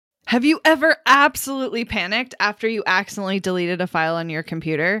Have you ever absolutely panicked after you accidentally deleted a file on your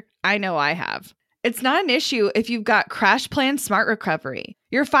computer? I know I have. It's not an issue if you've got CrashPlan Smart Recovery.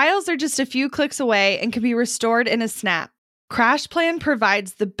 Your files are just a few clicks away and can be restored in a snap. CrashPlan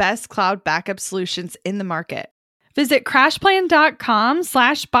provides the best cloud backup solutions in the market. Visit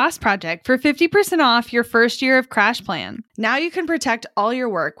crashplan.com/bossproject for 50% off your first year of CrashPlan. Now you can protect all your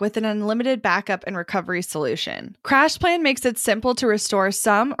work with an unlimited backup and recovery solution. CrashPlan makes it simple to restore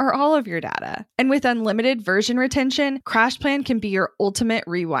some or all of your data. And with unlimited version retention, CrashPlan can be your ultimate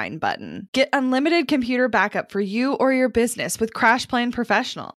rewind button. Get unlimited computer backup for you or your business with CrashPlan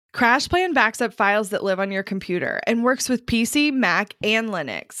Professional. CrashPlan backs up files that live on your computer and works with PC, Mac, and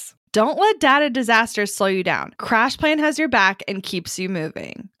Linux. Don't let data disasters slow you down. CrashPlan has your back and keeps you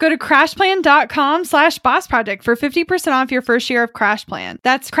moving. Go to crashplan.com/bossproject for 50% off your first year of CrashPlan.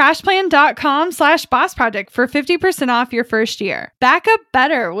 That's crashplan.com/bossproject for 50% off your first year. Back up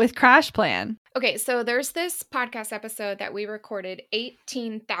better with CrashPlan. Okay, so there's this podcast episode that we recorded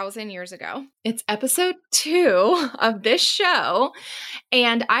 18,000 years ago. It's episode 2 of this show,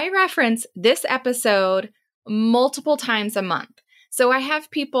 and I reference this episode multiple times a month. So I have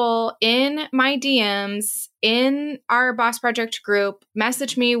people in my DMs, in our Boss Project group,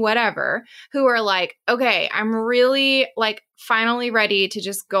 message me, whatever, who are like, okay, I'm really finally ready to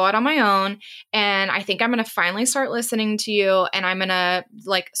just go out on my own. And I think I'm going to finally start listening to you. And I'm going to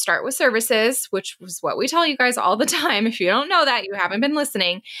start with services, which was what we tell you guys all the time. If you don't know that, you haven't been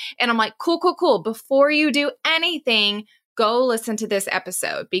listening. And I'm like, cool. Before you do anything, go listen to this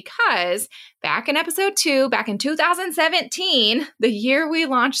episode, because back in episode 2, back in 2017, the year we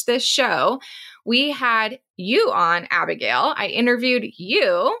launched this show, we had you on, Abagail. I interviewed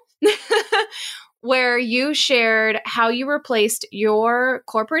you where you shared how you replaced your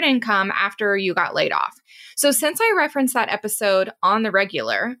corporate income after you got laid off. So since I referenced that episode on the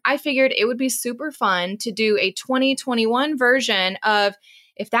regular, I figured it would be super fun to do a 2021 version of,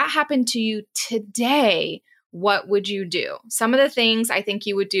 if that happened to you today, what would you do? Some of the things I think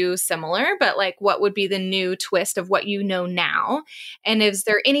you would do similar, but what would be the new twist of what you know now? And is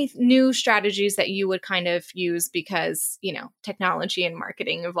there any new strategies that you would kind of use, because, technology and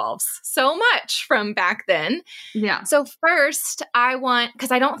marketing evolves so much from back then. Yeah. So first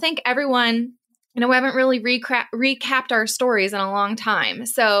because I don't think everyone, we haven't really recapped our stories in a long time.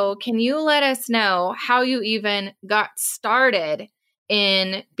 So can you let us know how you even got started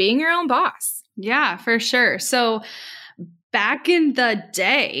in being your own boss? Yeah, for sure. So back in the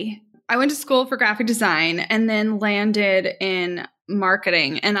day, I went to school for graphic design and then landed in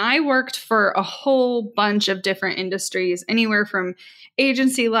marketing. And I worked for a whole bunch of different industries, anywhere from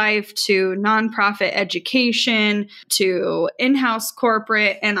agency life to nonprofit education to in-house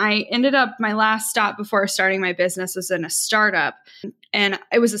corporate. And I ended up, my last stop before starting my business was in a startup. And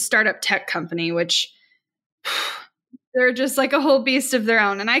it was a startup tech company, which they're just like a whole beast of their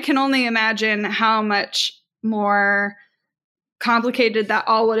own. And I can only imagine how much more complicated that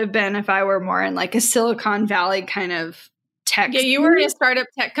all would have been if I were more in a Silicon Valley kind of tech. Yeah, you were in a startup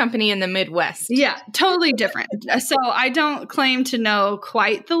tech company in the Midwest. Yeah, totally different. So I don't claim to know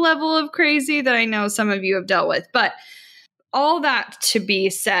quite the level of crazy that I know some of you have dealt with. But all that to be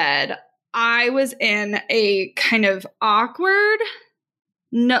said, I was in a kind of awkward,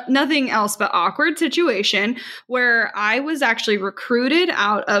 nothing else but awkward situation where I was actually recruited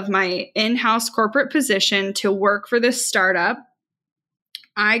out of my in-house corporate position to work for this startup.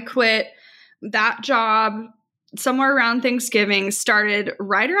 I quit that job somewhere around Thanksgiving, started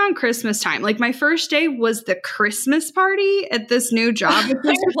right around Christmas time. My first day was the Christmas party at this new job. It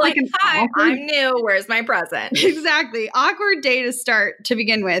was hi, I'm new. Where's my present? Exactly. Awkward day to start to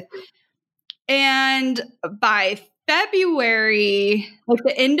begin with. And by February,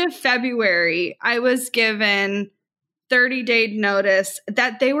 the end of February, I was given 30-day notice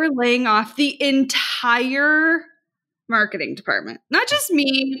that they were laying off the entire marketing department. Not just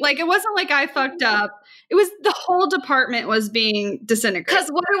me. It wasn't like I fucked up. It was the whole department was being disintegrated. Because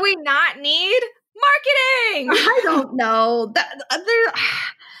what do we not need? Marketing! I don't know.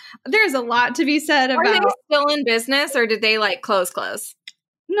 There's a lot to be said about. Are they still in business, or did they close?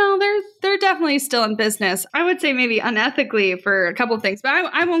 No, they're definitely still in business. I would say maybe unethically for a couple of things, but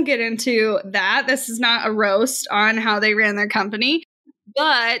I won't get into that. This is not a roast on how they ran their company.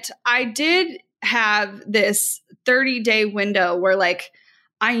 But I did have this 30-day window where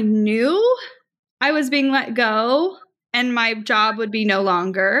I knew I was being let go and my job would be no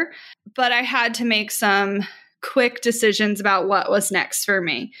longer, but I had to make some quick decisions about what was next for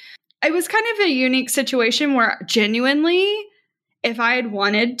me. It was kind of a unique situation where genuinely, if I had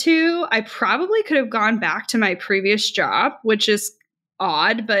wanted to, I probably could have gone back to my previous job, which is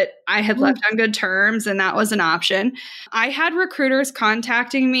odd, but I had left on good terms and that was an option. I had recruiters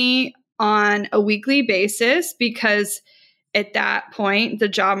contacting me on a weekly basis because at that point, the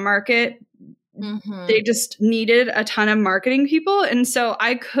job market, they just needed a ton of marketing people. And so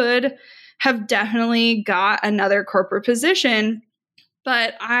I could have definitely got another corporate position,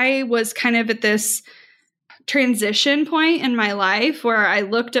 but I was kind of at this transition point in my life where I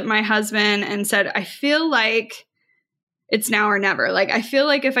looked at my husband and said, I feel like it's now or never. Like, I feel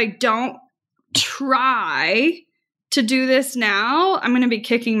like if I don't try to do this now, I'm going to be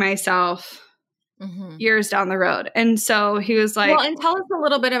kicking myself years down the road. And so he was like, well, and tell us a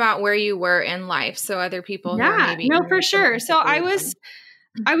little bit about where you were in life. So other people who are maybe. No, for sure. So I was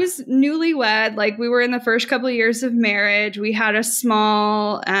newlywed. Like, we were in the first couple of years of marriage. We had a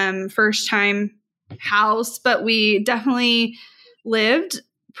small first time house, but we definitely lived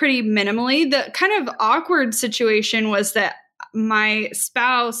pretty minimally. The kind of awkward situation was that my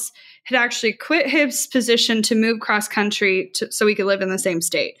spouse had actually quit his position to move cross country so we could live in the same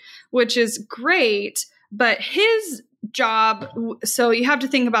state, which is great. But his job, so you have to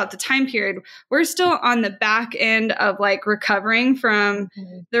think about the time period. We're still on the back end of like recovering from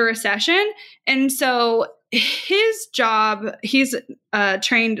the recession. And so his job, he's a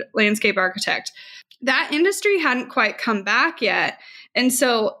trained landscape architect. That industry hadn't quite come back yet. And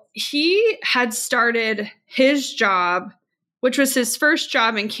so he had started his job, which was his first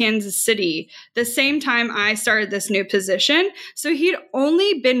job in Kansas City, the same time I started this new position. So he'd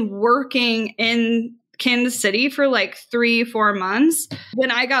only been working in Kansas City for like 3-4 months. When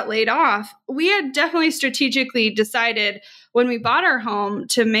I got laid off, we had definitely strategically decided when we bought our home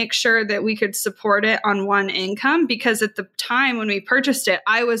to make sure that we could support it on one income, because at the time when we purchased it,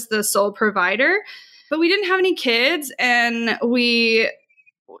 I was the sole provider, but we didn't have any kids and we're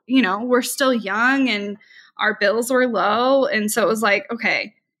still young and our bills were low. And so it was like,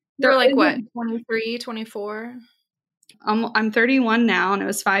 okay. They're like what, 23, 24? I'm 31 now, and it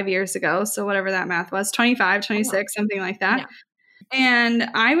was 5 years ago. So whatever that math was, 25, 26, something like that. Yeah. And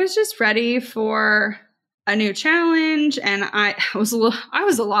I was just ready for a new challenge. And I was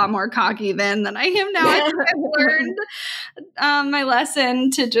a lot more cocky then than I am now. I think I've learned my lesson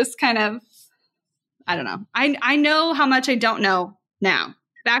to just kind of, I don't know. I know how much I don't know now.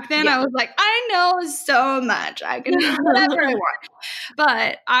 Back then, I was like, I know so much. I can do whatever I want.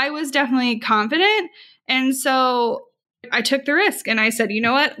 But I was definitely confident. And so I took the risk and I said, you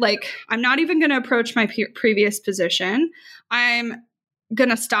know what? Like, I'm not even going to approach my previous position. I'm going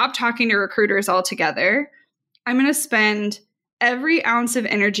to stop talking to recruiters altogether. I'm going to spend every ounce of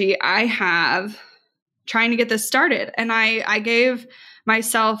energy I have trying to get this started. And I gave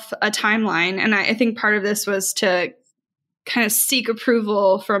myself a timeline. And I think part of this was to kind of seek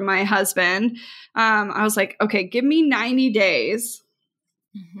approval from my husband. I was like, okay, give me 90 days.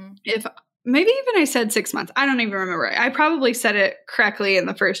 If maybe even I said 6 months. I don't even remember. I probably said it correctly in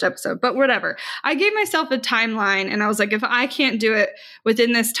the first episode, but whatever. I gave myself a timeline and I was like, if I can't do it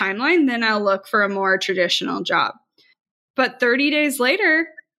within this timeline, then I'll look for a more traditional job. But 30 days later,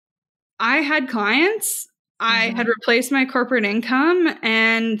 I had clients. I had replaced my corporate income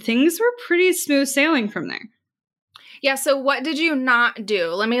and things were pretty smooth sailing from there. Yeah. So what did you not do?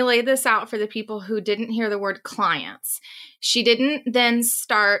 Let me lay this out for the people who didn't hear the word clients. She didn't then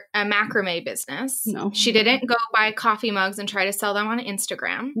start a macrame business. No. She didn't go buy coffee mugs and try to sell them on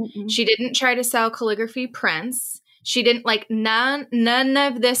Instagram. She didn't try to sell calligraphy prints. She didn't none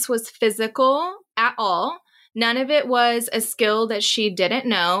of this was physical at all. None of it was a skill that she didn't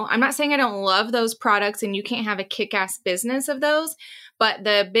know. I'm not saying I don't love those products and you can't have a kick-ass business of those. But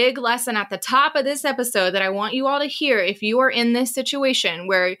the big lesson at the top of this episode that I want you all to hear, if you are in this situation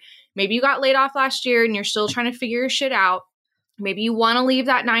where maybe you got laid off last year and you're still trying to figure your shit out, maybe you want to leave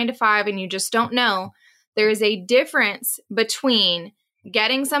that 9 to 5 and you just don't know, there is a difference between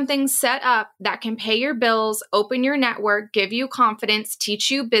getting something set up that can pay your bills, open your network, give you confidence,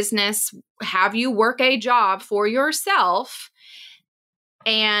 teach you business, have you work a job for yourself,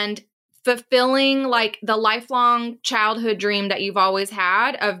 and fulfilling like the lifelong childhood dream that you've always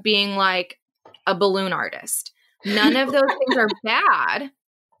had of being like a balloon artist. None of those things are bad,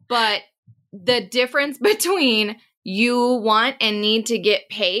 but the difference between you want and need to get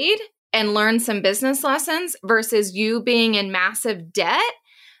paid and learn some business lessons versus you being in massive debt,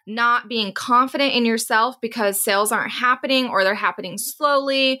 not being confident in yourself because sales aren't happening or they're happening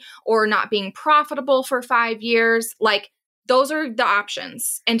slowly or not being profitable for 5 years, like those are the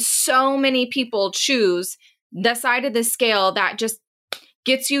options. And so many people choose the side of the scale that just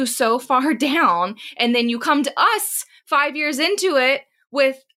gets you so far down. And then you come to us 5 years into it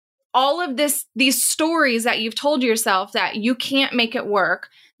with all of these stories that you've told yourself that you can't make it work,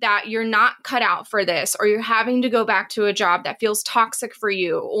 that you're not cut out for this, or you're having to go back to a job that feels toxic for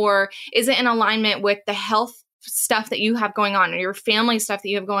you, or isn't in alignment with the health stuff that you have going on or your family stuff that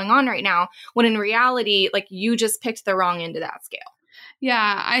you have going on right now, when in reality, like, you just picked the wrong end of that scale.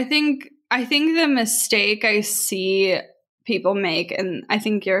 Yeah, I think the mistake I see people make, and I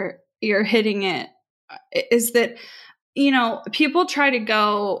think you're hitting it, is that, people try to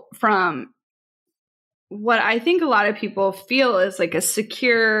go from what I think a lot of people feel is like a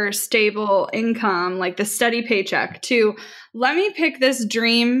secure, stable income, like the steady paycheck, to let me pick this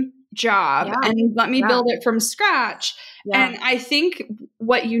dream job and let me build it from scratch. Yeah. And I think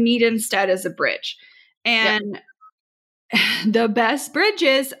what you need instead is a bridge. And the best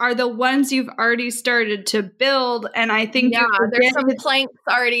bridges are the ones you've already started to build. And I think there's some planks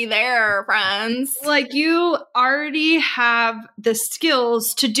already there, friends. Like, you already have the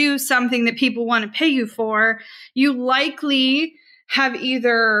skills to do something that people want to pay you for. You likely have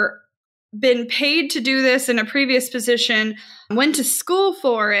either been paid to do this in a previous position, went to school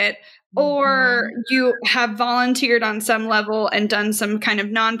for it, or you have volunteered on some level and done some kind of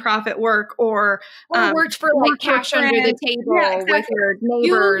nonprofit work, or worked for like cash under the table with your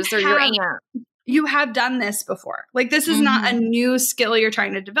neighbors or your aunt. You have done this before. Like, this is not a new skill you're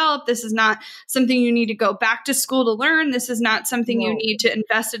trying to develop. This is not something you need to go back to school to learn. This is not something you need to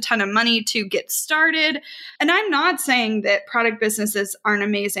invest a ton of money to get started. And I'm not saying that product businesses aren't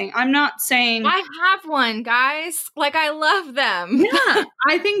amazing. I'm not saying I have one, guys. Like, I love them. Yeah,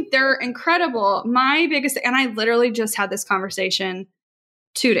 I think they're incredible. My biggest, and I literally just had this conversation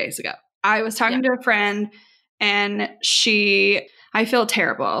 2 days ago. I was talking to a friend, and I feel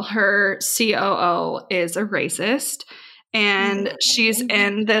terrible. Her COO is a racist, and she's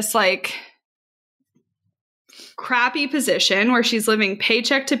in this like crappy position where she's living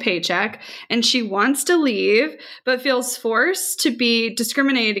paycheck to paycheck, and she wants to leave, but feels forced to be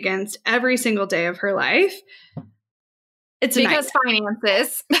discriminated against every single day of her life. It's because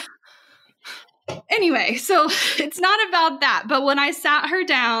finances. Anyway, so it's not about that. But when I sat her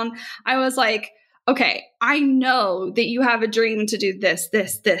down, I was like, okay, I know that you have a dream to do this.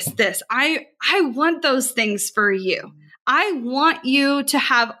 I want those things for you. I want you to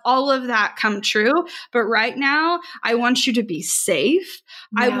have all of that come true. But right now, I want you to be safe.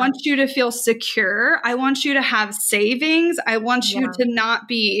 Yeah. I want you to feel secure. I want you to have savings. I want you to not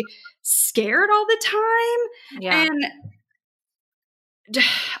be scared all the time. Yeah. And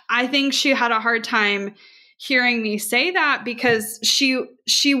I think she had a hard time hearing me say that, because she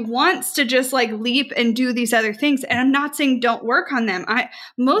wants to just like leap and do these other things. And I'm not saying don't work on them.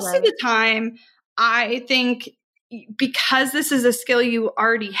 Most of the time, I think because this is a skill you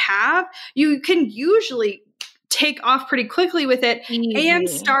already have, you can usually take off pretty quickly with it and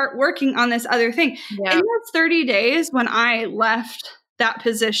start working on this other thing. Yeah. In those 30 days when I left that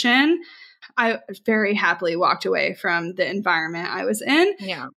position, I very happily walked away from the environment I was in.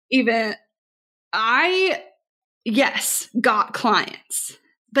 Yeah. Even got clients,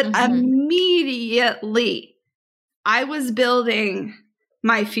 but immediately I was building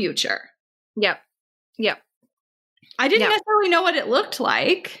my future. Yep. I didn't necessarily know what it looked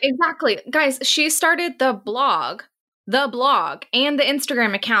like. Exactly. Guys, she started the blog and the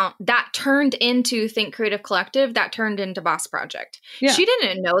Instagram account that turned into Think Creative Collective, that turned into Boss Project. Yeah. She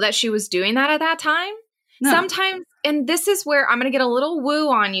didn't know that she was doing that at that time. No. Sometimes, and this is where I'm going to get a little woo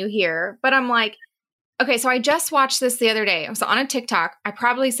on you here, but I'm like, okay, so I just watched this the other day. I was on a TikTok. I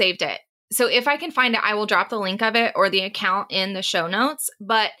probably saved it. So if I can find it, I will drop the link of it or the account in the show notes.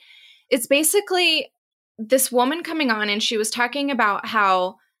 But it's basically this woman coming on, and she was talking about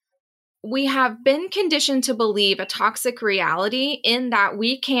how we have been conditioned to believe a toxic reality in that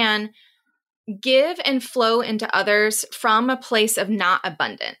we can give and flow into others from a place of not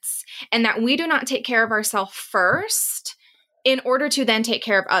abundance, and that we do not take care of ourselves first in order to then take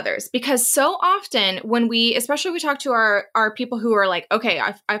care of others. Because so often when especially we talk to our people who are like, okay,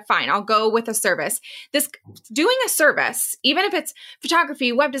 I'm fine, I'll go with a service. Doing a service, even if it's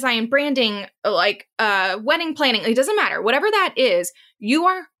photography, web design, branding, like wedding planning, it doesn't matter. Whatever that is, you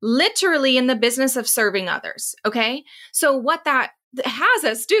are literally in the business of serving others. Okay. So what that has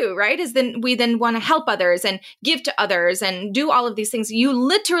us do, right, is then we want to help others and give to others and do all of these things. You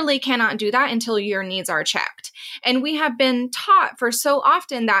literally cannot do that until your needs are checked. And we have been taught for so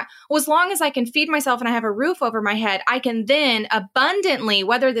often that, well, as long as I can feed myself and I have a roof over my head, I can then abundantly,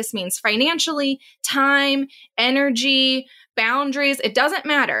 whether this means financially, time, energy, boundaries, it doesn't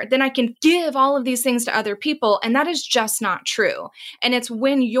matter. Then I can give all of these things to other people. And that is just not true. And it's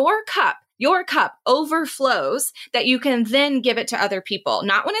when your cup your cup overflows, that you can then give it to other people.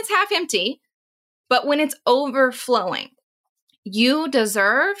 Not when it's half empty, but when it's overflowing. You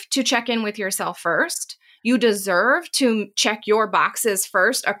deserve to check in with yourself first. You deserve to check your boxes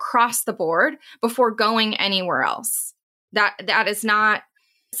first across the board before going anywhere else. That is not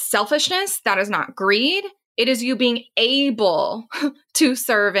selfishness. That is not greed. It is you being able to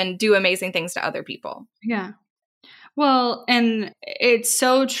serve and do amazing things to other people. Yeah. Well, and it's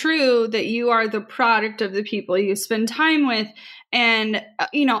so true that you are the product of the people you spend time with. And,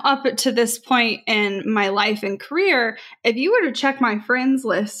 up to this point in my life and career, if you were to check my friends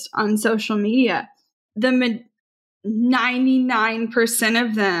list on social media, the 99%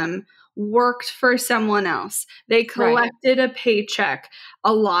 of them worked for someone else. They collected a paycheck.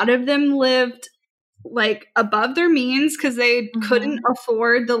 A lot of them lived like above their means because they couldn't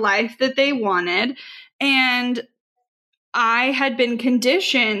afford the life that they wanted. And I had been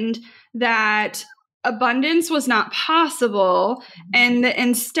conditioned that abundance was not possible, and that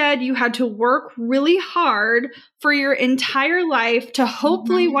instead you had to work really hard for your entire life to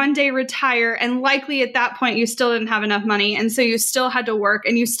hopefully one day retire. And likely at that point, you still didn't have enough money. And so you still had to work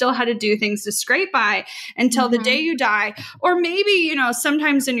and you still had to do things to scrape by until the day you die. Or maybe,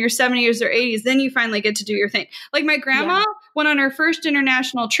 sometimes in your 70s or 80s, then you finally get to do your thing. Like my grandma went on her first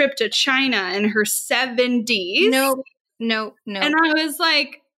international trip to China in her 70s. No. And I was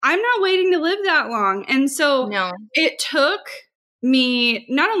like, I'm not waiting to live that long. And so it took me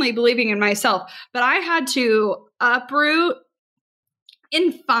not only believing in myself, but I had to uproot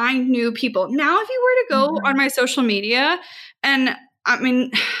and find new people. Now, if you were to go on my social media, and I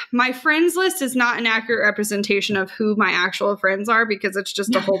mean, my friends list is not an accurate representation of who my actual friends are because it's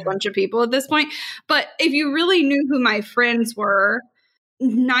just a whole bunch of people at this point. But if you really knew who my friends were,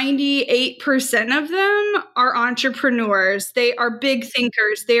 98% of them are entrepreneurs. They are big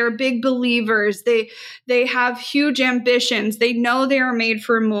thinkers. They are big believers. They have huge ambitions. They know they are made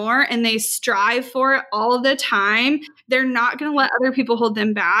for more and they strive for it all the time. They're not going to let other people hold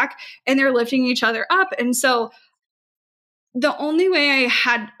them back, and they're lifting each other up. And so the only way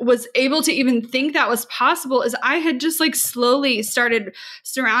I was able to even think that was possible is I had just like slowly started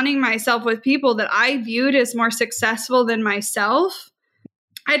surrounding myself with people that I viewed as more successful than myself.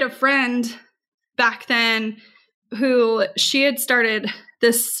 I had a friend back then who she had started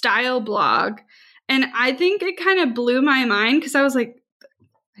this style blog, and I think it kind of blew my mind because I was like,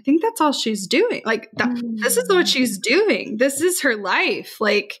 I think that's all she's doing. Like this is what she's doing. This is her life.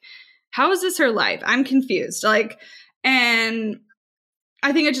 Like, how is this her life? I'm confused. And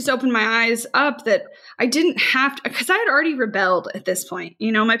I think it just opened my eyes up that I didn't have to, because I had already rebelled at this point.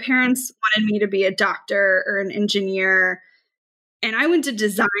 My parents wanted me to be a doctor or an engineer. And I went to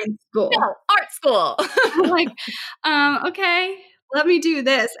design school. No, art school. I'm like, okay, let me do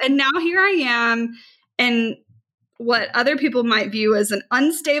this. And now here I am in what other people might view as an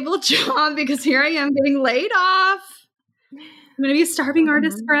unstable job because here I am getting laid off. I'm going to be a starving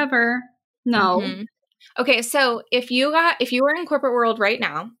artist forever. No. Okay, so if you were in corporate world right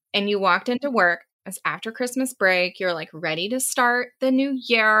now and you walked into work, it's after Christmas break, you're like ready to start the new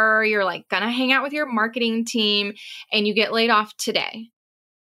year, you're like gonna hang out with your marketing team, and you get laid off today,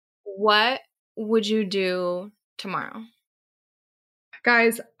 what would you do tomorrow?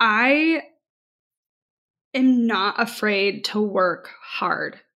 Guys, I am not afraid to work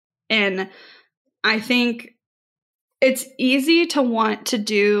hard. And I think it's easy to want to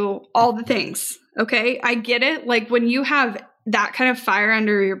do all the things. Okay. I get it. Like when you have that kind of fire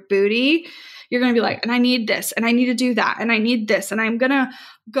under your booty, you're going to be like, and I need this, and I need to do that, and I need this, and I'm going to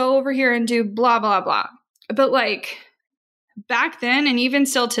go over here and do blah, blah, blah. But like back then, and even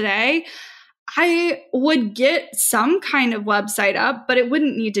still today, I would get some kind of website up, but it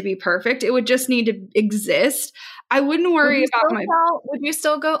wouldn't need to be perfect. It would just need to exist. I wouldn't worry about my...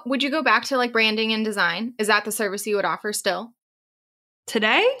 Would you go back to like branding and design? Is that the service you would offer still?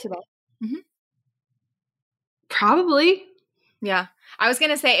 Today? Mm-hmm. Probably. Yeah. I was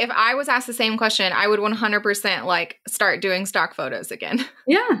going to say, if I was asked the same question, I would 100% like start doing stock photos again.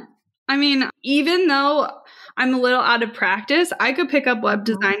 Yeah. I mean, even though I'm a little out of practice, I could pick up web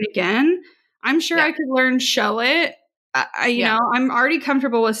design again. I'm sure I could learn Showit. You know, I'm already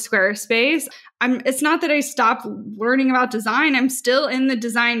comfortable with Squarespace. It's not that I stopped learning about design. I'm still in the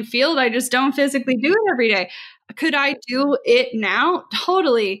design field. I just don't physically do it every day. Could I do it now?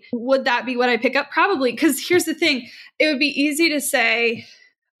 Totally. Would that be what I pick up? Probably. Because here's the thing. It would be easy to say,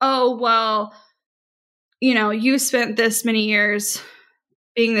 oh, well, you know, you spent this many years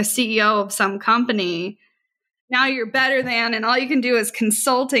being the CEO of some company. Now you're better than, and all you can do is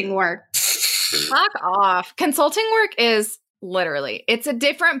consulting work. Fuck off. Consulting work is Literally. It's a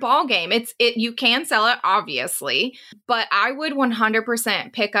different ball game. You can sell it, obviously, but I would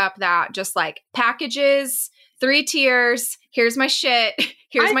 100% pick up that just like packages, 3 tiers. Here's my shit.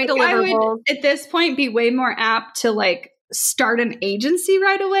 Here's my deliverables. I would, at this point, be way more apt to like start an agency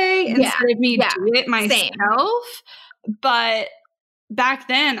right away instead of me do it myself. Same. But back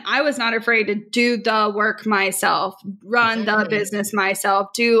then, I was not afraid to do the work myself, run the business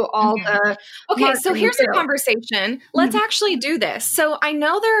myself, do all the. Okay, so here's a conversation. Let's actually do this. So I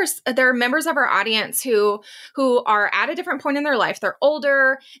know there are members of our audience who are at a different point in their life. They're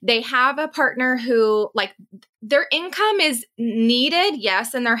older. They have a partner who like their income is needed,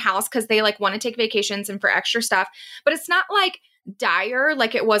 yes, in their house because they like want to take vacations and for extra stuff, but it's not like dire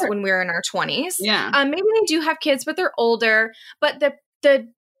like it was when we were in our 20s. Yeah. Maybe they do have kids, but they're older. But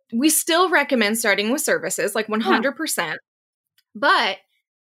we still recommend starting with services, like 100%. Yeah. But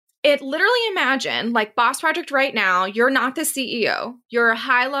literally imagine like Boss Project right now, you're not the CEO. You're a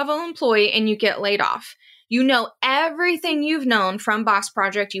high-level employee and you get laid off. You know everything you've known from Boss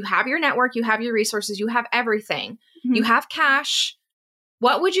Project. You have your network, you have your resources, you have everything. Mm-hmm. You have cash.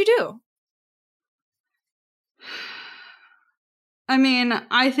 What would you do? I mean,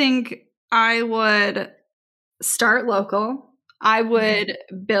 I think I would start local. I would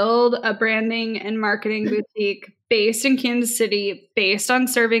build a branding and marketing boutique based in Kansas City, based on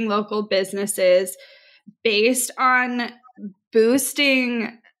serving local businesses, based on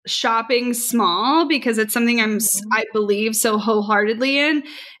boosting shopping small because it's something I believe so wholeheartedly in.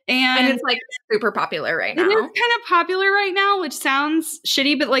 And it's like super popular right now. It is kind of popular right now, which sounds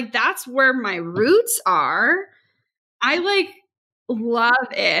shitty, but like that's where my roots are. I like love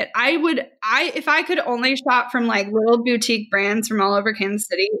it. If I could only shop from like little boutique brands from all over Kansas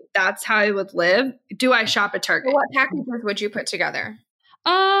City, that's how I would live. Do I shop at Target? So what packages would you put together?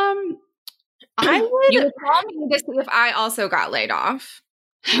 I would. You would call me to see if I also got laid off.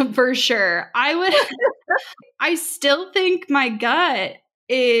 For sure. I would. I still think my gut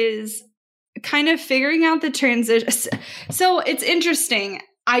is kind of figuring out the transition. So it's interesting.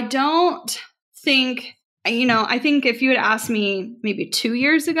 I don't think, I think if you had asked me maybe 2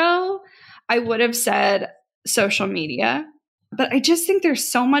 years ago, I would have said social media. But I just think there's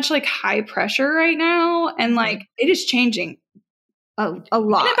so much like high pressure right now. And like it is changing a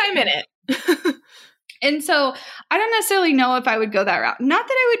lot. Minute by minute. And so I don't necessarily know if I would go that route. Not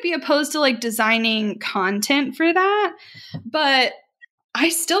that I would be opposed to like designing content for that, but I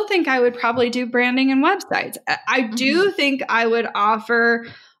still think I would probably do branding and websites. I do think I would offer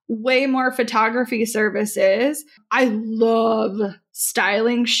way more photography services. I love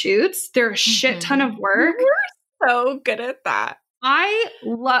styling shoots. They're a shit ton of work. We're so good at that. I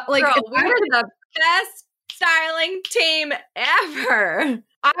love like Girl, we're the best styling team ever.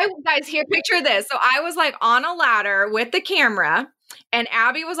 Guys, here, picture this. So I was like on a ladder with the camera and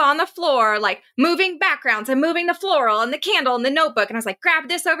Abby was on the floor, like moving backgrounds and moving the floral and the candle and the notebook. And I was like, grab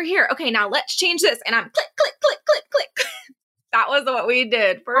this over here. Okay, now let's change this. And I'm click, click, click, click, click. That was what we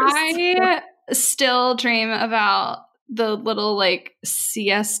did first. I still dream about the little like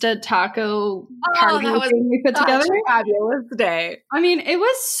siesta taco party thing we put together. A fabulous day. I mean, it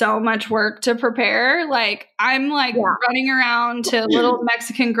was so much work to prepare. Like I'm like running around to little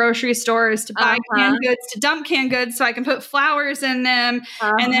Mexican grocery stores to buy canned goods, to dump canned goods so I can put flowers in them.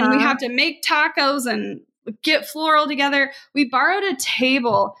 And then we have to make tacos and get floral together. We borrowed a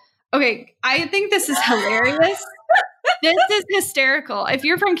table. Okay, I think this is hilarious. This is hysterical. If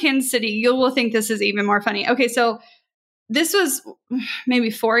you're from Kansas City, you will think this is even more funny. Okay, so this was maybe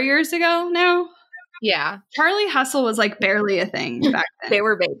 4 years ago now. Yeah. Charlie Hustle was like barely a thing back then. They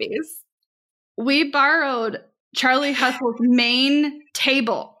were babies. We borrowed Charlie Hustle's main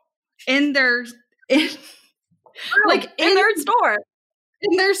table in their store. Like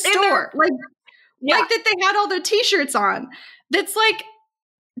that they had all the t-shirts on. That's like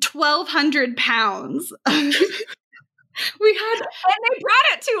 1,200 pounds. And they brought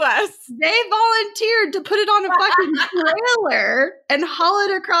it to us. They volunteered to put it on a fucking trailer and haul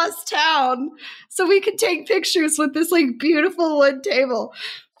it across town so we could take pictures with this like beautiful wood table.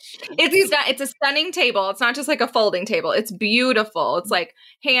 It's a stunning table. It's not just like a folding table. It's beautiful. It's like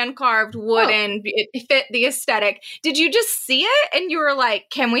hand carved wooden. It fit the aesthetic. Did you just see it and you were like,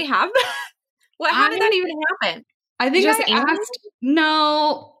 "Can we have that?" How did that even happen? I think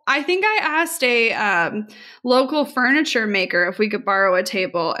I think I asked a local furniture maker if we could borrow a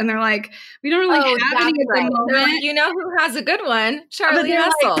table, and they're like, "We don't really have any at the moment." Like, you know who has a good one? Charlie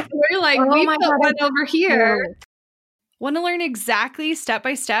Hustle. We're like, we put one over here. Want to learn exactly step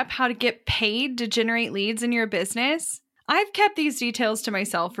by step how to get paid to generate leads in your business? I've kept these details to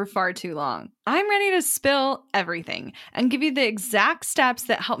myself for far too long. I'm ready to spill everything and give you the exact steps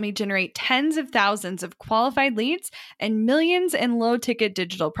that help me generate tens of thousands of qualified leads and millions in low-ticket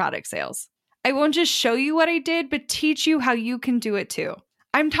digital product sales. I won't just show you what I did, but teach you how you can do it too.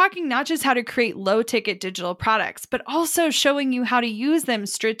 I'm talking not just how to create low-ticket digital products, but also showing you how to use them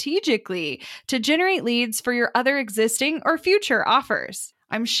strategically to generate leads for your other existing or future offers.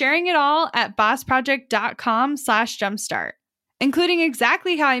 I'm sharing it all at bossproject.com/jumpstart, including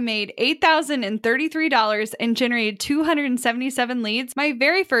exactly how I made $8,033 and generated 277 leads my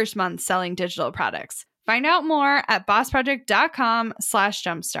very first month selling digital products. Find out more at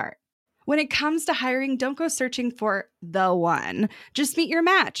bossproject.com/jumpstart. When it comes to hiring, don't go searching for the one. Just meet your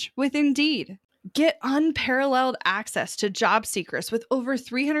match with Indeed. Get unparalleled access to job seekers with over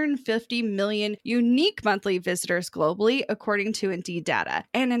 350 million unique monthly visitors globally, according to Indeed data,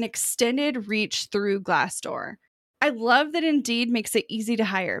 and an extended reach through Glassdoor. I love that Indeed makes it easy to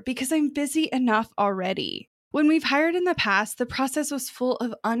hire because I'm busy enough already. When we've hired in the past, the process was full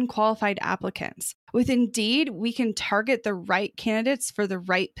of unqualified applicants. With Indeed, we can target the right candidates for the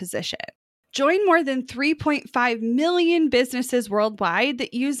right position. Join more than 3.5 million businesses worldwide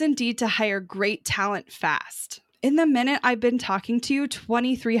that use Indeed to hire great talent fast. In the minute I've been talking to you,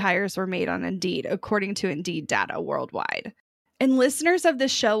 23 hires were made on Indeed, according to Indeed data worldwide. And listeners of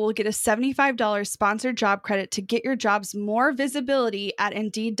this show will get a $75 sponsored job credit to get your jobs more visibility at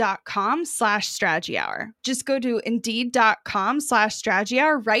Indeed.com/Strategy Hour. Just go to Indeed.com/Strategy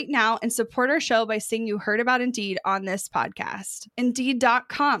Hour right now and support our show by saying you heard about Indeed on this podcast.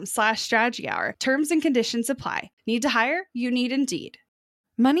 Indeed.com/Strategy Hour. Terms and conditions apply. Need to hire? You need Indeed.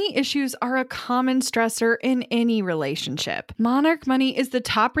 Money issues are a common stressor in any relationship. Monarch Money is the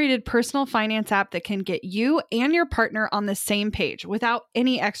top-rated personal finance app that can get you and your partner on the same page without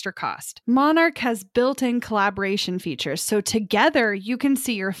any extra cost. Monarch has built-in collaboration features, so together you can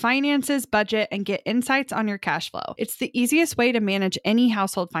see your finances, budget, and get insights on your cash flow. It's the easiest way to manage any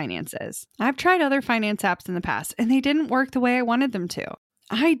household finances. I've tried other finance apps in the past, and they didn't work the way I wanted them to.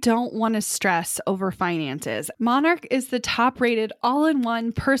 I don't want to stress over finances. Monarch is the top-rated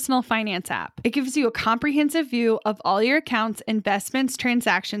all-in-one personal finance app. It gives you a comprehensive view of all your accounts, investments,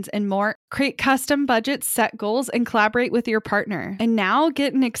 transactions, and more. Create custom budgets, set goals, and collaborate with your partner. And now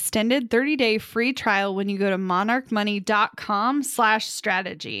get an extended 30-day free trial when you go to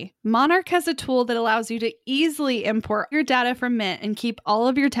monarchmoney.com/strategy. Monarch has a tool that allows you to easily import your data from Mint and keep all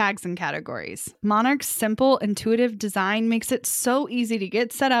of your tags and categories. Monarch's simple, intuitive design makes it so easy to get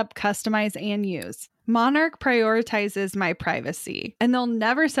set up, customize, and use. Monarch prioritizes my privacy, and they'll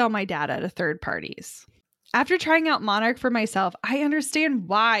never sell my data to third parties. After trying out Monarch for myself, I understand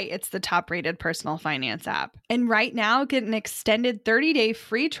why it's the top-rated personal finance app. And right now, get an extended 30-day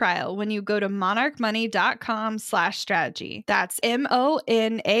free trial when you go to monarchmoney.com/strategy. That's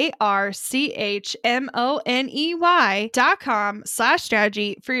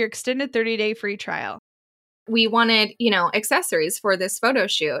monarchmoney.com/strategy for your extended 30-day free trial. We wanted, accessories for this photo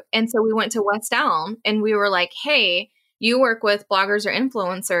shoot. And so we went to West Elm and we were like, hey, you work with bloggers or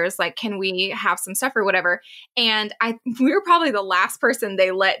influencers, like, can we have some stuff or whatever? And we were probably the last person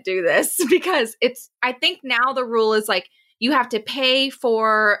they let do this because I think now the rule is like, you have to pay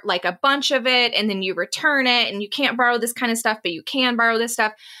for like a bunch of it and then you return it and you can't borrow this kind of stuff, but you can borrow this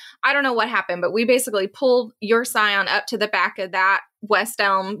stuff. I don't know what happened, but we basically pulled your Scion up to the back of that West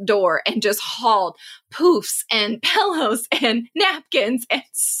Elm door and just hauled poofs and pillows and napkins and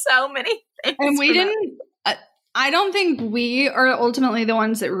so many things. And we didn't, I don't think we are ultimately the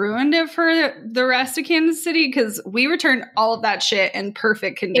ones that ruined it for the rest of Kansas City because we returned all of that shit in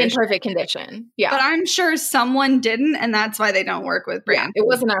perfect condition. In perfect condition, yeah. But I'm sure someone didn't, and that's why they don't work with brands. Yeah, it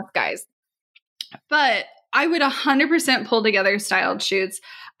wasn't us, guys. But I would 100% pull together styled shoots.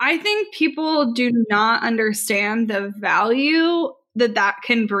 I think people do not understand the value that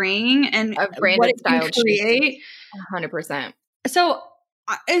can bring and a branded what it styled can create. 100%. So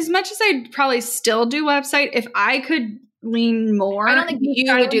as much as I'd probably still do website, if I could lean more. I don't think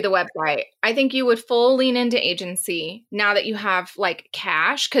you would do the website. I think you would full lean into agency now that you have like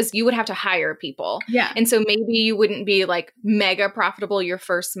cash because you would have to hire people. Yeah. And so maybe you wouldn't be like mega profitable your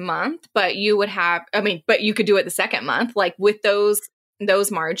first month, but you would have, but you could do it the second month, like with those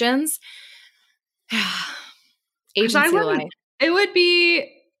margins. Agency life. It would be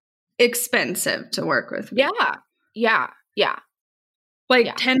expensive to work with me. Yeah. Like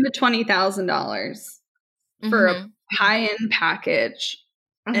 $10,000 to $20,000 for a high-end package,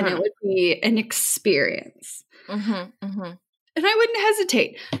 and it would be an experience. And I wouldn't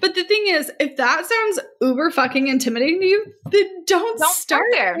hesitate. But the thing is, if that sounds uber fucking intimidating to you, then don't start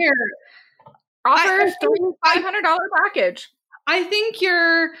there. Offer $500 package. I think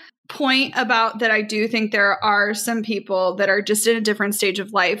your point about that, I do think there are some people that are just in a different stage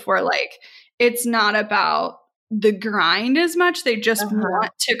of life where like it's not about the grind as much. They just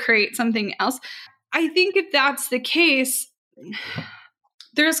want to create something else. I think if that's the case,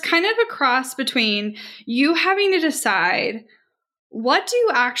 there's kind of a cross between you having to decide, what do you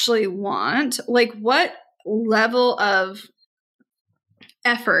actually want? Like, what level of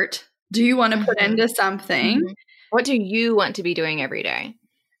effort do you want to put into something? What do you want to be doing every day?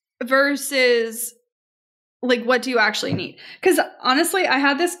 Versus, like, what do you actually need? Because honestly, I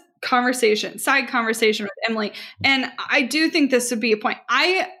had this side conversation with Emily, and I do think this would be a point.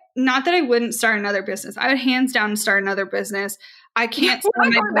 Not that I wouldn't start another business. I would hands down start another business. I can't. We're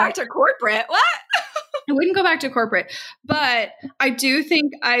not going back to corporate. What? I wouldn't go back to corporate, but I do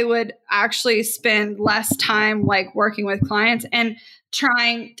think I would actually spend less time like working with clients and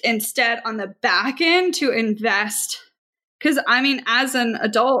trying instead on the back end to invest. Because I mean, as an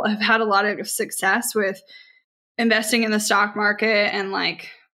adult, I've had a lot of success with investing in the stock market. And like,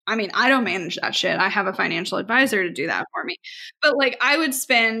 I mean, I don't manage that shit. I have a financial advisor to do that for me. But like, I would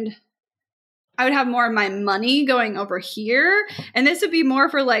have more of my money going over here. And this would be more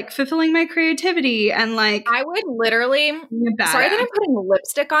for like fulfilling my creativity and like. I would literally, sorry that I'm putting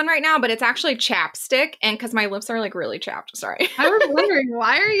lipstick on right now, but it's actually chapstick. And because my lips are like really chapped. Sorry. I was wondering,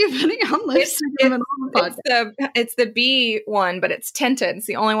 why are you putting on lipstick? It's the B one, but it's tinted. It's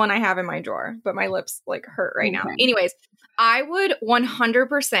the only one I have in my drawer, but my lips like hurt right now. Anyways, I would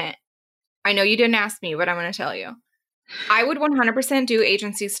 100%, I know you didn't ask me, but I'm going to tell you. I would 100% do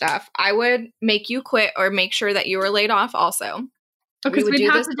agency stuff. I would make you quit or make sure that you were laid off also. Because we'd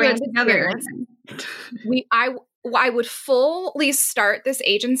have to do it together. I would fully start this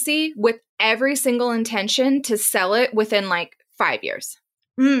agency with every single intention to sell it within like 5 years.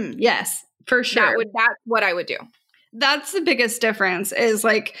 Yes, for sure. That's what I would do. That's the biggest difference is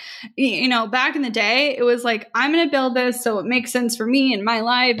like, you know, back in the day, it was like, I'm going to build this so it makes sense for me and my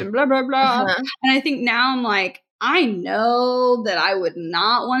life and blah, blah, blah. And I think now I'm like, I know that I would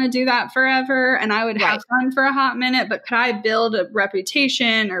not want to do that forever and I would have fun for a hot minute, but could I build a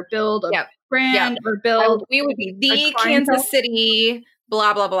reputation or build a brand or build? We would be the Kansas City,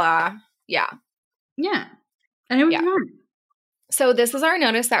 blah, blah, blah. Yeah. Yeah. And it would be fun. So this is our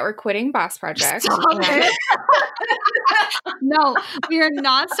notice that we're quitting Boss Project. No, we are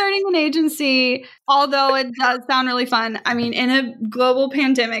not starting an agency, although it does sound really fun. I mean, in a global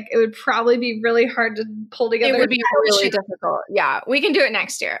pandemic, it would probably be really hard to pull together. It would be really difficult. Yeah, we can do it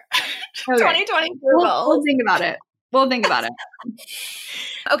next year. Okay. 2020. We'll think about it.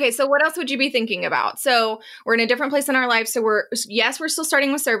 Okay, so what else would you be thinking about? So we're in a different place in our life. So we're still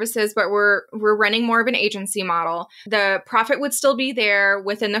starting with services, but we're running more of an agency model. The profit would still be there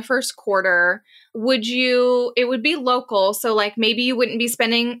within the first quarter. It would be local. So like maybe you wouldn't be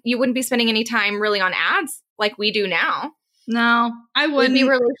spending any time really on ads like we do now. No, I wouldn't. It'd be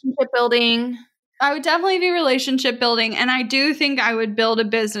relationship building. I would definitely be relationship building. And I do think I would build a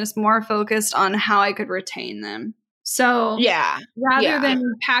business more focused on how I could retain them. So rather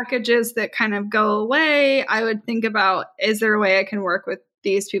than packages that kind of go away, I would think about, is there a way I can work with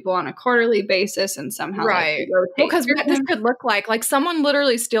these people on a quarterly basis and somehow rotate? Because what this could look like someone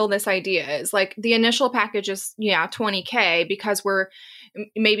literally steal this idea is like the initial package is $20K because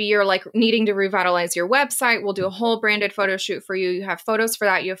maybe you're like needing to revitalize your website. We'll do a whole branded photo shoot for you. You have photos for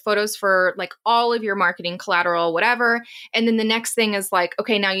that. You have photos for like all of your marketing collateral, whatever. And then the next thing is like,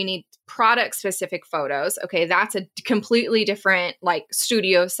 okay, now you need product specific photos. Okay. That's a completely different like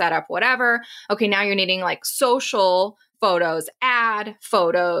studio setup, whatever. Okay. Now you're needing like social photos, ad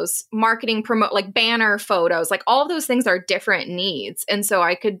photos, marketing promote, like banner photos, like all of those things are different needs. And so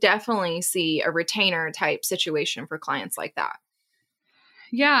I could definitely see a retainer type situation for clients like that.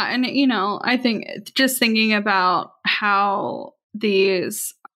 Yeah. And, I think just thinking about how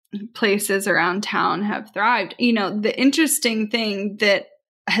these places around town have thrived, the interesting thing that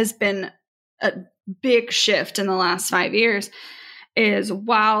has been a big shift in the last 5 years is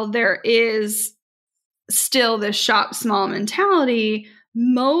while there is still this shop small mentality,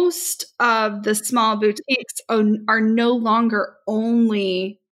 most of the small boutiques are no longer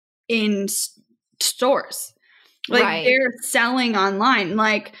only in stores. Like they're selling online,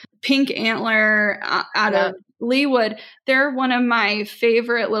 like Pink Antler out of Leawood. They're one of my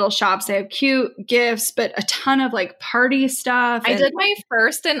favorite little shops. They have cute gifts, but a ton of like party stuff. I did my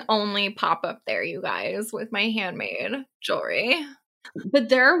first and only pop up there, you guys, with my handmade jewelry. But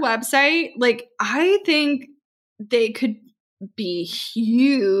their website, like I think they could be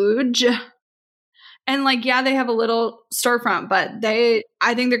huge. And like, yeah, they have a little storefront, but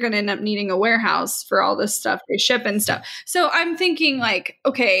I think they're going to end up needing a warehouse for all this stuff they ship and stuff. So I'm thinking like,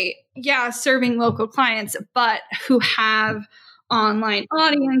 okay, yeah, serving local clients, but who have online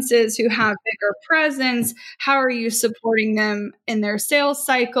audiences, who have bigger presence. How are you supporting them in their sales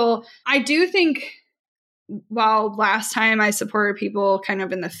cycle? I do think while last time I supported people kind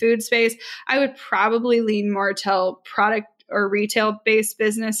of in the food space, I would probably lean more to product or retail based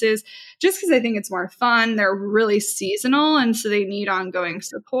businesses just because I think it's more fun. They're really seasonal and so they need ongoing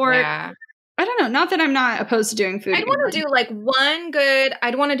support. Yeah. I don't know. Not that I'm not opposed to doing food. I'd want to do like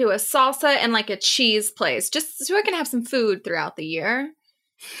I'd want to do a salsa and like a cheese place just so I can have some food throughout the year.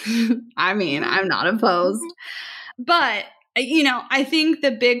 I mean, I'm not opposed. But, you know, I think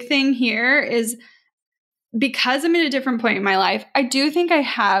the big thing here is because I'm at a different point in my life, I do think I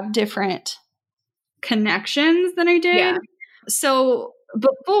have different connections than I did. Yeah. So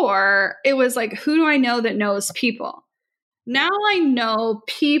before it was like, who do I know that knows people? Now I know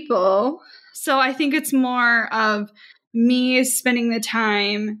people. So I think it's more of me spending the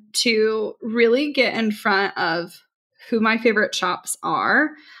time to really get in front of who my favorite shops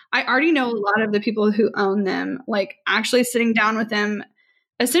are. I already know a lot of the people who own them, like actually sitting down with them,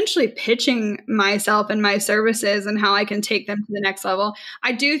 essentially pitching myself and my services and how I can take them to the next level.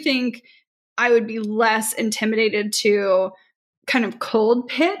 I do think I would be less intimidated to kind of cold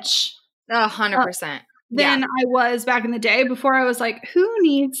pitch 100%. Than I was back in the day before I was like, who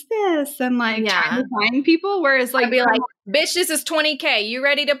needs this? And like trying to find people. Whereas like, I'd be like, bitch, this is $20,000. You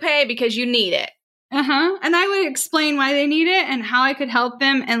ready to pay because you need it. And I would explain why they need it and how I could help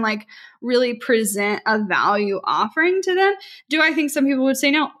them and like really present a value offering to them. Do I think some people would say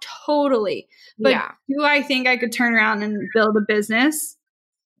no? Totally. But do I think I could turn around and build a business?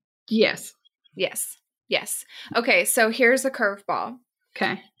 Yes. Okay, so here's a curveball.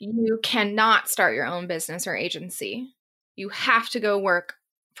 Okay. You cannot start your own business or agency. You have to go work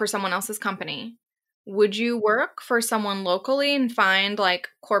for someone else's company. Would you work for someone locally and find like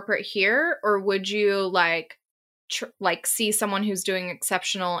corporate here, or would you like see someone who's doing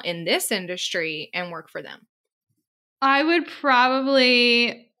exceptional in this industry and work for them? I would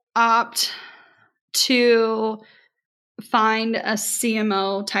probably opt to find a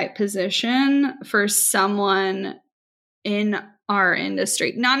CMO type position for someone in our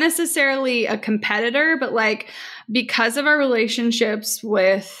industry. Not necessarily a competitor, but like because of our relationships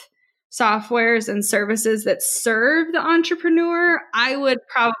with softwares and services that serve the entrepreneur, I would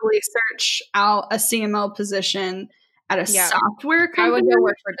probably search out a CMO position at a software company. I would go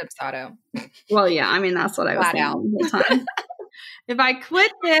work for Dipsato. Well, yeah, I mean, that's what I was saying the whole time. If I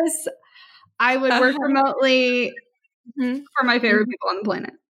quit this, I would work remotely for my favorite people on the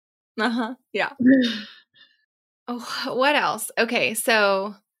planet. Yeah. Oh, what else? Okay,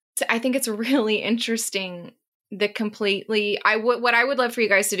 so I think it's really interesting. What I would love for you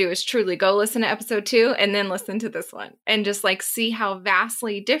guys to do is truly go listen to episode 2 and then listen to this one and just like see how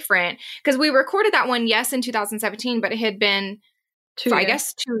vastly different, because we recorded that one, yes, in 2017, but it had been 2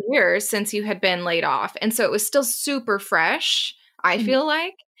 years since you had been laid off. And so it was still super fresh, I feel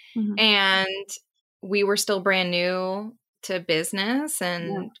like. And we were still brand new to business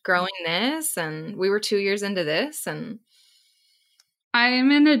and growing this, and we were 2 years into this, and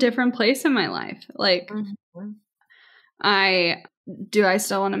I'm in a different place in my life. Like I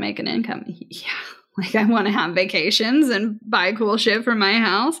still want to make an income? Yeah. Like I want to have vacations and buy cool shit for my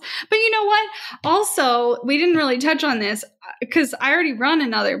house. But you know what? Also, we didn't really touch on this because I already run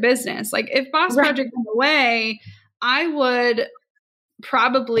another business. Like if Boss Project went away, I would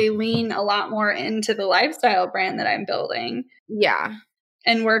probably lean a lot more into the lifestyle brand that I'm building. Yeah.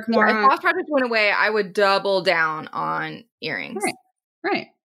 And work more on. If Boss Project went away, I would double down on earrings. Right.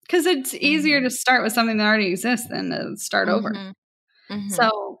 Because it's easier to start with something that already exists than to start over.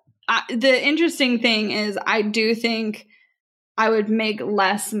 So the interesting thing is I do think I would make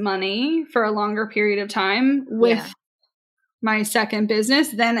less money for a longer period of time with my second business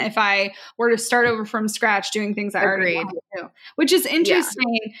than if I were to start over from scratch doing things I already want to do, which is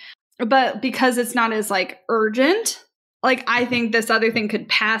interesting. But because it's not as like urgent, like I think this other thing could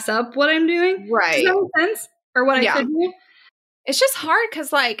pass up what I'm doing. Right. Does that make sense? Or what I could do? It's just hard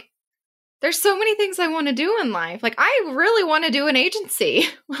because like there's so many things I want to do in life. Like I really want to do an agency.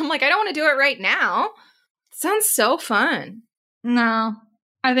 I'm like, I don't want to do it right now. It sounds so fun. No,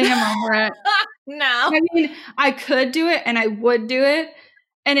 I think I'm over it. No. I mean, I could do it and I would do it.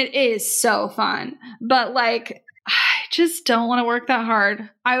 And it is so fun. But like, I just don't want to work that hard.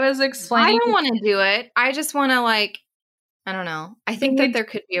 I was explaining. I don't want to do it. I just want to like, I don't know. I think that there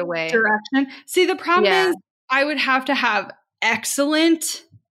could be a way. Direction. See, the problem is I would have to have excellent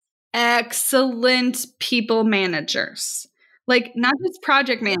excellent people managers. Like not just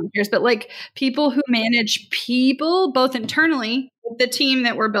project managers, but like people who manage people both internally with the team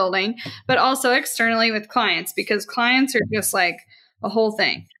that we're building, but also externally with clients, because clients are just like a whole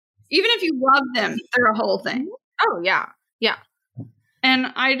thing. Even if you love them, they're a whole thing. Oh, yeah. Yeah. And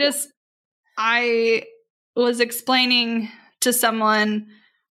I was explaining to someone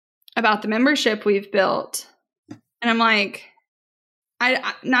about the membership we've built. And I'm like,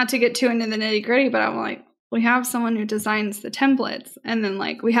 I not to get too into the nitty gritty, but I'm like, we have someone who designs the templates, and then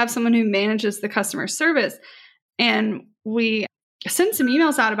like we have someone who manages the customer service, and we send some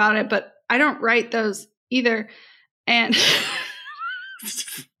emails out about it, but I don't write those either. And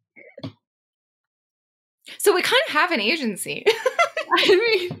so we kind of have an agency.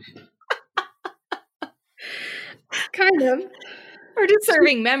 I mean, kind of. We're just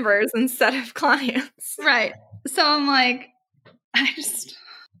serving members instead of clients. Right. So I'm like,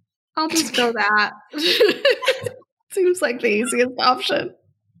 I'll just go that. Seems like the easiest option.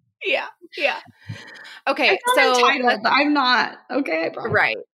 Yeah. Yeah. Okay. I'm so entitled, but I'm not. Okay. I promise.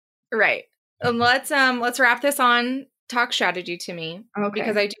 Right. Right. Let's wrap this on talk strategy to me. Okay.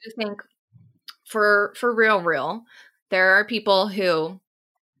 Because I do think for real, there are people who,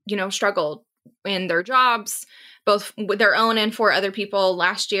 struggled in their jobs, both with their own and for other people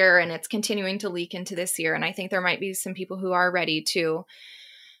last year, and it's continuing to leak into this year. And I think there might be some people who are ready to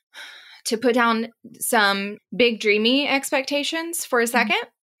put down some big dreamy expectations for a second.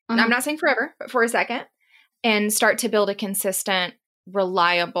 Uh-huh. I'm not saying forever, but for a second, and start to build a consistent,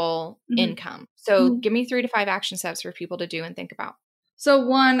 reliable income. So give me 3 to 5 action steps for people to do and think about. So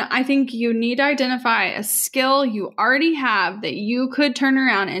 1, I think you need to identify a skill you already have that you could turn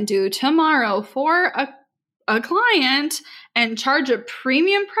around and do tomorrow for a client and charge a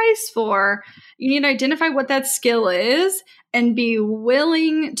premium price for. You need to identify what that skill is and be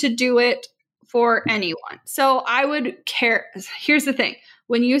willing to do it for anyone. So I would care. Here's the thing.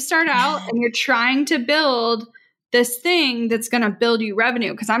 When you start out and you're trying to build this thing that's going to build you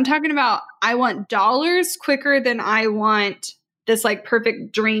revenue, because I'm talking about, I want dollars quicker than I want this like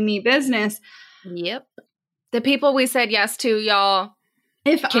perfect dreamy business. Yep. The people we said yes to, y'all.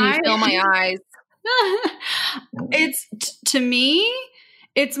 Can you feel my eyes? It's to me,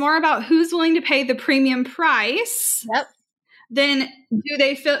 it's more about who's willing to pay the premium price. Yep. Then do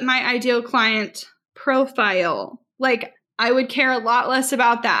they fit my ideal client profile? Like I would care a lot less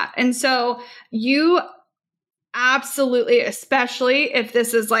about that. And so you absolutely, especially if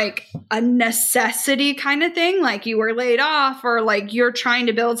this is like a necessity kind of thing, like you were laid off or like you're trying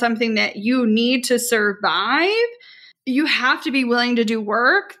to build something that you need to survive, you have to be willing to do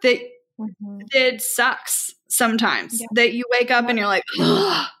work that it sucks sometimes, that you wake up and you're like,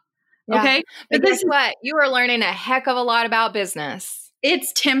 ugh. Okay. But guess what? You are learning a heck of a lot about business.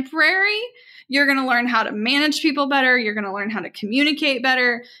 It's temporary. You're going to learn how to manage people better. You're going to learn how to communicate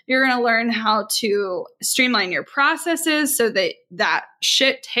better. You're going to learn how to streamline your processes so that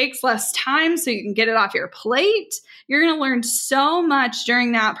shit takes less time so you can get it off your plate. You're going to learn so much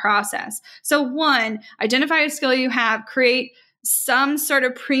during that process. So 1, identify a skill you have, create some sort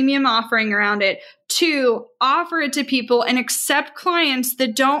of premium offering around it. 2, offer it to people and accept clients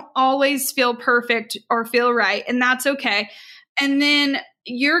that don't always feel perfect or feel right. And that's okay. And then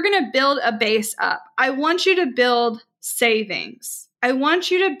you're going to build a base up. I want you to build savings. I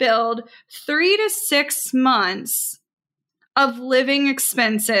want you to build 3 to 6 months of living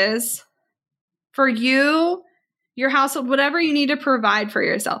expenses for you, your household, whatever you need to provide for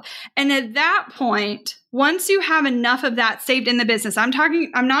yourself. And at that point, once you have enough of that saved in the business, I'm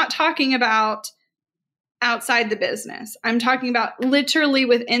not talking about outside the business. I'm talking about literally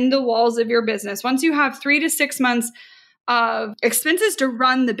within the walls of your business. Once you have 3 to 6 months of expenses to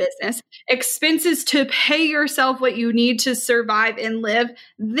run the business, expenses to pay yourself what you need to survive and live,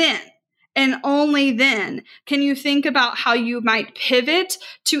 then and only then can you think about how you might pivot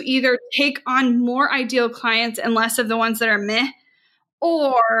to either take on more ideal clients and less of the ones that are meh,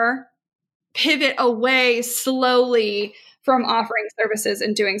 or pivot away slowly from offering services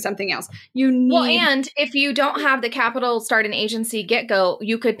and doing something else. And if you don't have the capital, start an agency, get-go,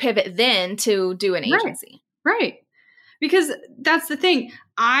 you could pivot then to do an agency. Right. Because that's the thing.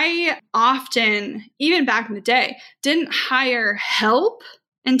 I often, even back in the day, didn't hire help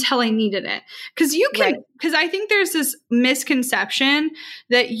until I needed it. Because I think there's this misconception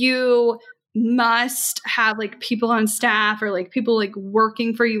that you must have like people on staff or like people like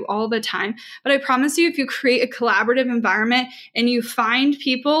working for you all the time. But I promise you, if you create a collaborative environment and you find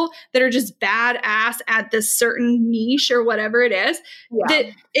people that are just badass at this certain niche or whatever it is,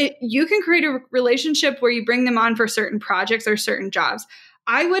 you can create a relationship where you bring them on for certain projects or certain jobs.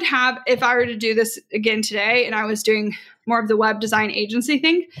 I would have, if I were to do this again today and I was doing more of the web design agency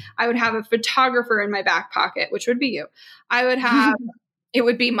thing, I would have a photographer in my back pocket, which would be you. I would have It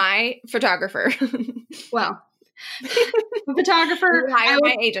would be my photographer. well, a photographer. I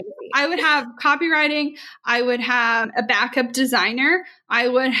would have copywriting. I would have a backup designer. I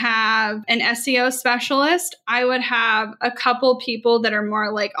would have an SEO specialist. I would have a couple people that are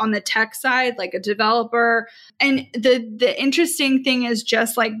more like on the tech side, like a developer. And the interesting thing is,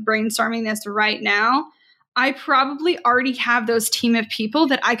 just like brainstorming this right now, I probably already have those team of people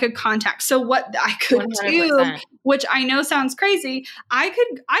that I could contact. So what I could 100%. Do, which I know sounds crazy, I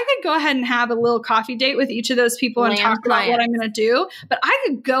could go ahead and have a little coffee date with each of those people and talk about what I'm going to do. But I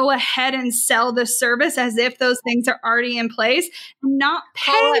could go ahead and sell the service as if those things are already in place, not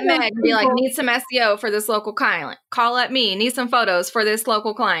pay Call at Meg and be like, need some SEO for this local client. Call at me, need some photos for this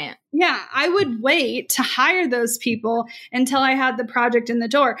local client. Yeah, I would wait to hire those people until I had the project in the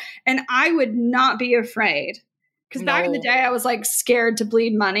door. And I would not be afraid. Because back in the day, I was like scared to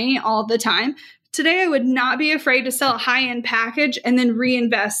bleed money all the time. Today, I would not be afraid to sell a high-end package and then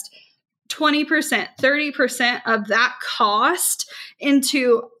reinvest 20%, 30% of that cost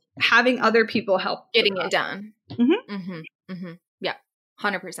into having other people help. Getting it done. Yeah,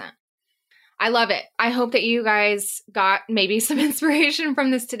 100%. I love it. I hope that you guys got maybe some inspiration from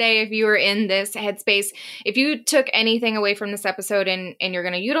this today. If you were in this headspace, if you took anything away from this episode and you're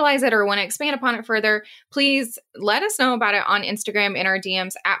going to utilize it or want to expand upon it further, please let us know about it on Instagram in our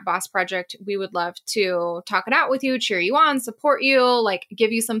DMs at Boss Project. We would love to talk it out with you, cheer you on, support you, like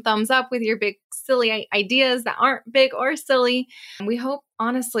give you some thumbs up with your big silly ideas that aren't big or silly. And we hope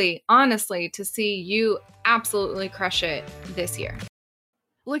honestly to see you absolutely crush it this year.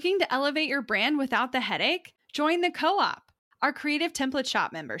 Looking to elevate your brand without the headache? Join the Co-op, our creative template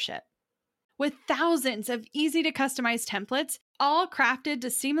shop membership. With thousands of easy to customize templates, all crafted to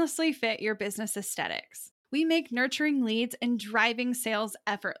seamlessly fit your business aesthetics, we make nurturing leads and driving sales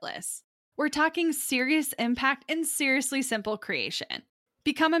effortless. We're talking serious impact and seriously simple creation.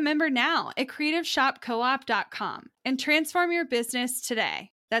 Become a member now at creativeshopcoop.com and transform your business today.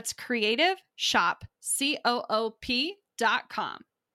 That's creativeshopcoop.com.